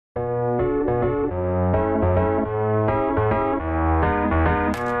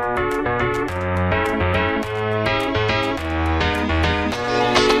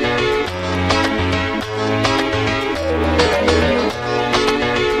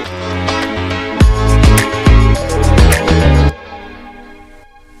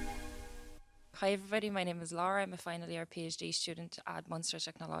Hi everybody, my name is Laura. I'm a final year PhD student at Munster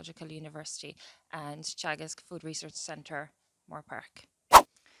Technological University and Teagasc Food Research Centre, Moore Park.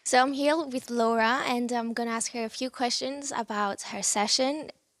 So I'm here with Laura and I'm going to ask her a few questions about her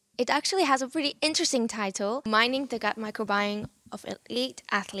session. It actually has a pretty interesting title, Mining the Gut Microbiome of Elite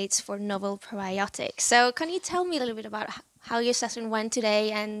Athletes for Novel Probiotics. So can you tell me a little bit about how your session went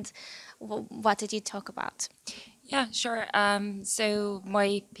today and what did you talk about? Yeah, sure. So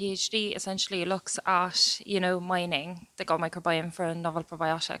my PhD essentially looks at, mining the gut microbiome for novel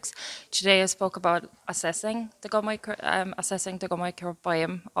probiotics. Today I spoke about assessing the gut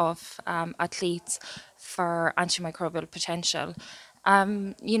microbiome of athletes for antimicrobial potential.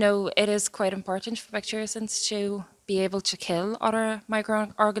 It is quite important for bacteriocins to be able to kill other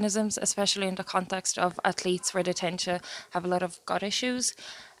microorganisms, especially in the context of athletes where they tend to have a lot of gut issues.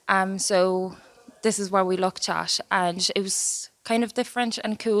 So this is where we looked at, and it was kind of different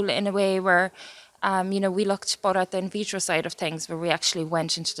and cool in a way where, we looked both at the in vitro side of things, where we actually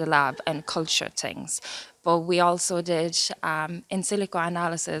went into the lab and cultured things. But we also did in silico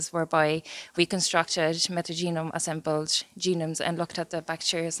analysis, whereby we constructed metagenome assembled genomes and looked at the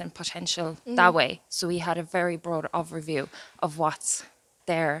bacteriocin potential that way. So we had a very broad overview of what's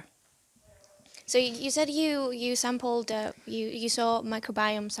there. So you said you sampled you saw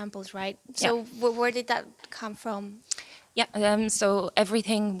microbiome samples, right? Yeah. So where did that come from? Yeah, so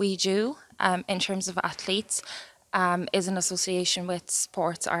everything we do in terms of athletes is in association with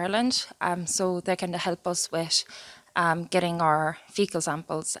Sports Ireland. So they can help us with getting our fecal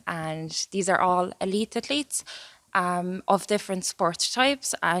samples. And these are all elite athletes of different sports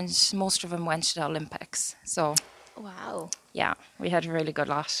types, and most of them went to the Olympics. So, Wow. yeah, we had a really good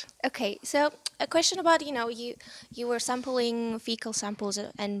lot. Okay, so a question about you were sampling fecal samples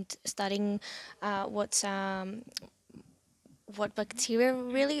and studying uh, what um, what bacteria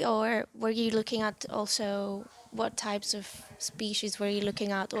really, or were you looking at also what types of species were you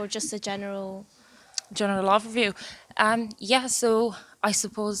looking at, or just a general? General overview. Yeah, so I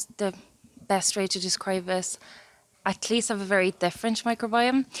suppose the best way to describe this, athletes have a very different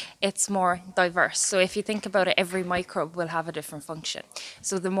microbiome. It's more diverse. So if you think about it, every microbe will have a different function.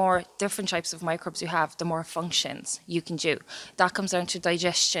 So the more different types of microbes you have, the more functions you can do. That comes down to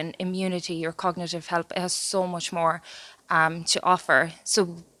digestion, immunity, your cognitive health. It has so much more to offer.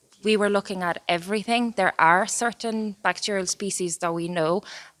 So we were looking at everything. There are certain bacterial species that we know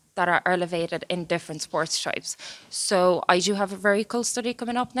that are elevated in different sports types. So I do have a very cool study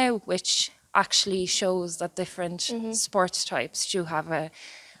coming up now, which actually shows that different sports types do have a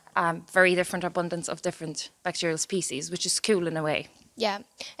very different abundance of different bacterial species, which is cool in a way. Yeah,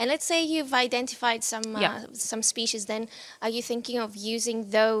 and let's say you've identified Yeah, some species, then are you thinking of using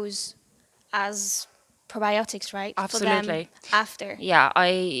those as probiotics, right, for them absolutely. after? Yeah,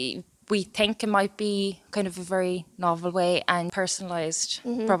 we think it might be kind of a very novel way and personalized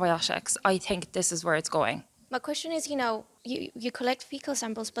probiotics. I think this is where it's going. My question is, you collect fecal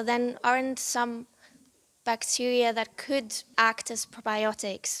samples, but then aren't some bacteria that could act as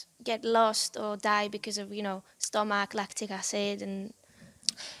probiotics get lost or die because of, stomach, lactic acid, and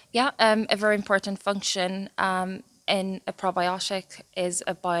Yeah, a very important function in a probiotic is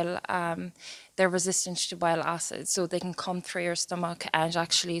a bile. They're resistant to bile acids, so they can come through your stomach and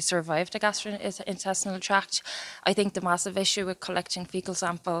actually survive the gastrointestinal tract. I think the massive issue with collecting fecal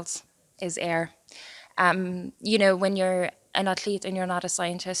samples is air. When you're an athlete and you're not a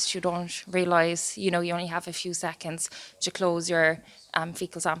scientist, you don't realize, you only have a few seconds to close your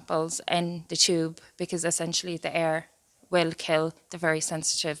fecal samples in the tube, because essentially the air will kill the very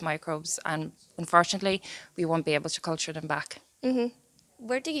sensitive microbes, and unfortunately we won't be able to culture them back.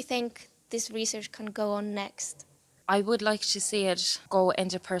 where do you think this research can go on next? I would like to see it go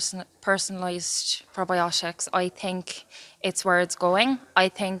into personalized probiotics. I think it's where it's going. I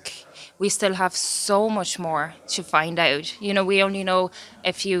think we still have so much more to find out. We only know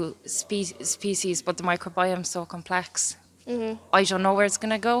a few species, but the microbiome is so complex. I don't know where it's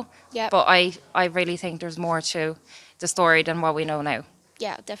going to go, Yep. but I really think there's more to the story than what we know now.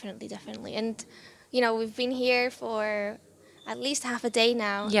 Yeah, definitely, definitely. And, we've been here for at least half a day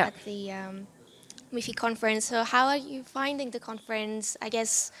now Yeah. at the MiFFI conference. So how are you finding the conference? I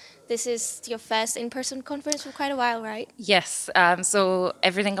guess this is your first in-person conference for quite a while, right? Yes. So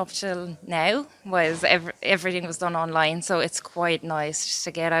everything up till now was everything was done online. So it's quite nice just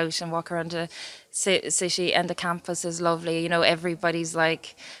to get out and walk around the city, and the campus is lovely. Everybody's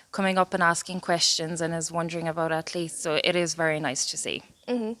like coming up and asking questions and is wondering about athletes. So it is very nice to see.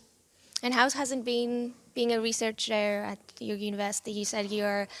 And how has it been being a researcher at your university? You said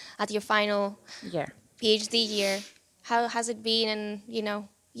you're at your final Yeah. PhD year. How has it been? And,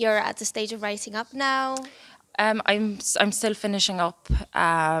 you're at the stage of writing up now? I'm still finishing up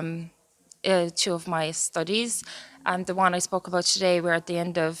two of my studies. The one I spoke about today, we're at the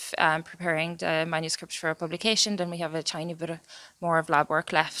end of preparing the manuscript for a publication. Then we have a tiny bit more of lab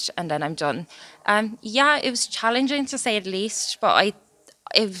work left, and then I'm done. Yeah, it was challenging to say the least, but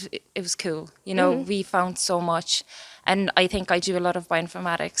it was cool. You know, we found so much, and I think I do a lot of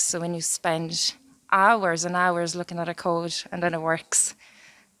bioinformatics. So when you spend hours and hours looking at a code and then it works,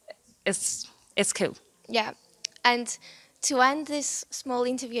 it's cool. Yeah. And to end this small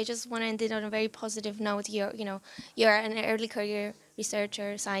interview, I just want to end it on a very positive note. You're an early career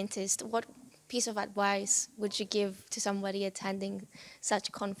researcher, scientist. What piece of advice would you give to somebody attending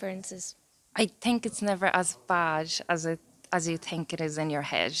such conferences? I think it's never as bad as you think it is in your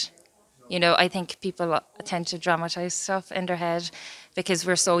head. You know, I think people tend to dramatize stuff in their head because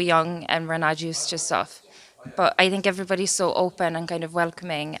we're so young and we're not used to stuff. But I think everybody's so open and kind of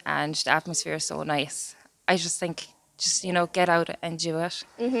welcoming, and the atmosphere is so nice. I just think, get out and do it,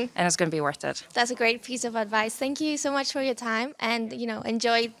 and it's going to be worth it. That's a great piece of advice. Thank you so much for your time, and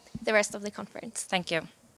enjoy the rest of the conference. Thank you.